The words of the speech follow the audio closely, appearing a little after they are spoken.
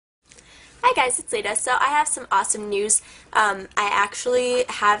Hi guys, it's Leda. So I have some awesome news. I actually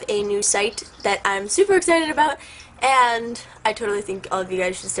have a new site that I'm super excited about, and I totally think all of you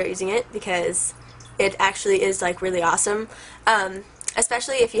guys should start using it because it actually is like really awesome.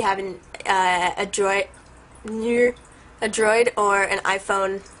 Especially if you have a Droid or an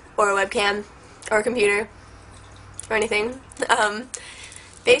iPhone or a webcam or a computer or anything.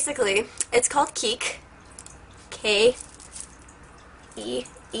 Basically, it's called KEEK. K-E-E-K,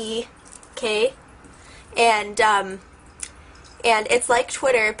 and it's like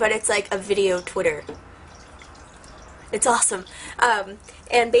Twitter, but it's like a video Twitter. It's awesome.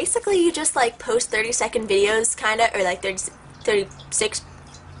 And basically you just like post 30-second videos, kinda, or like 36,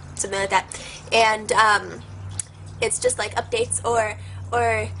 something like that, and it's just like updates or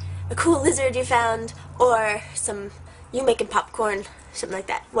a cool lizard you found, or you making popcorn, something like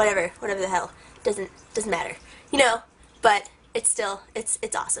that. Whatever the hell, doesn't matter, you know. But it's still it's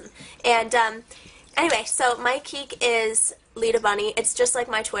awesome. And anyway, so my KEEK is Leda Bunny. It's just like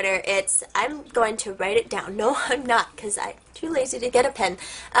my Twitter. I'm going to write it down. No, I'm not, because I'm too lazy to get a pen.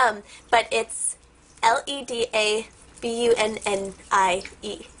 But it's Ledabunnie.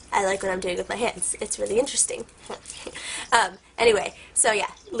 I like what I'm doing with my hands. It's really interesting. Anyway, so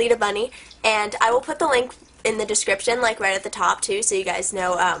yeah, Leda Bunny, and I will put the link in the description, like right at the top too, so you guys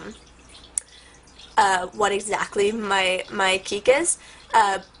know what exactly my KEEK is.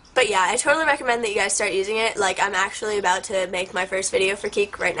 But yeah, I totally recommend that you guys start using it. Like, I'm actually about to make my first video for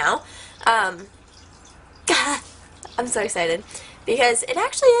KEEK right now. I'm so excited because it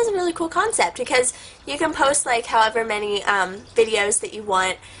actually is a really cool concept, because you can post like however many videos that you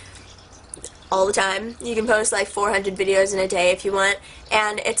want all the time. You can post like 400 videos in a day if you want,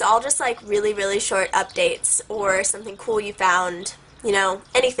 and it's all just like really short updates or something cool you found, you know,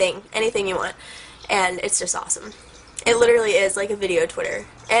 anything you want. And it's just awesome. It literally is like a video Twitter.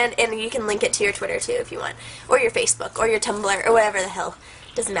 And you can link it to your Twitter too if you want. Or your Facebook, or your Tumblr, or whatever the hell.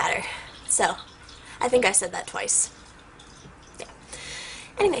 Doesn't matter. So, I think I said that twice. Yeah.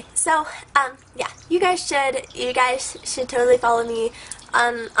 Anyway, so, yeah. You guys should totally follow me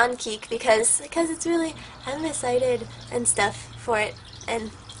on KEEK because it's really, I'm excited and stuff for it.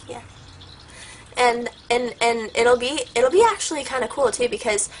 And, yeah. And it'll be actually kind of cool too,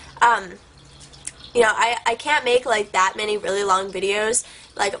 because, you know, I can't make like that many really long videos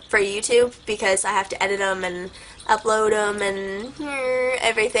like for YouTube because I have to edit them and upload them and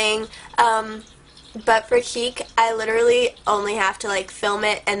everything. But for KEEK, I literally only have to like film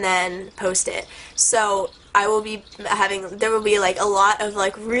it and then post it. So I will be there will be like a lot of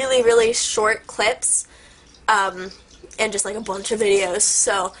like really short clips, and just like a bunch of videos.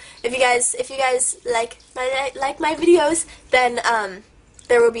 So if you guys like my videos, then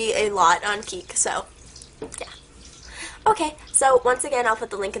there will be a lot on KEEK, so yeah. Okay, so once again, I'll put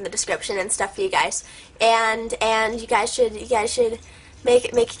the link in the description and stuff for you guys, and you guys should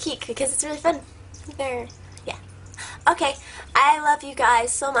make a KEEK because it's really fun. Yeah. Okay, I love you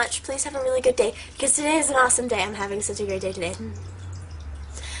guys so much. Please have a really good day because today is an awesome day. I'm having such a great day today.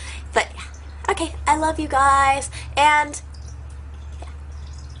 But yeah. Okay, I love you guys, and yeah.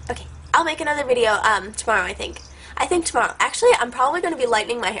 Okay, I'll make another video tomorrow, I think tomorrow. Actually, I'm probably going to be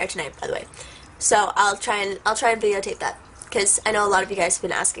lightening my hair tonight, by the way. So I'll try and videotape that, because I know a lot of you guys have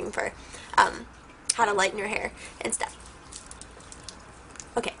been asking for how to lighten your hair and stuff.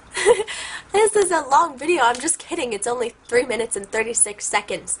 Okay. This is a long video. I'm just kidding. It's only 3 minutes and 36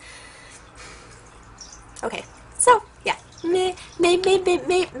 seconds. Okay. So, yeah. Maybe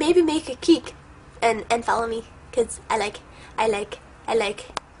make a KEEK and follow me, because I like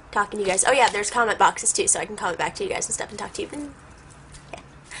talking to you guys. Oh yeah, there's comment boxes too, so I can comment back to you guys and stuff and talk to you. Yeah.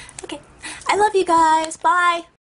 Okay. I love you guys. Bye.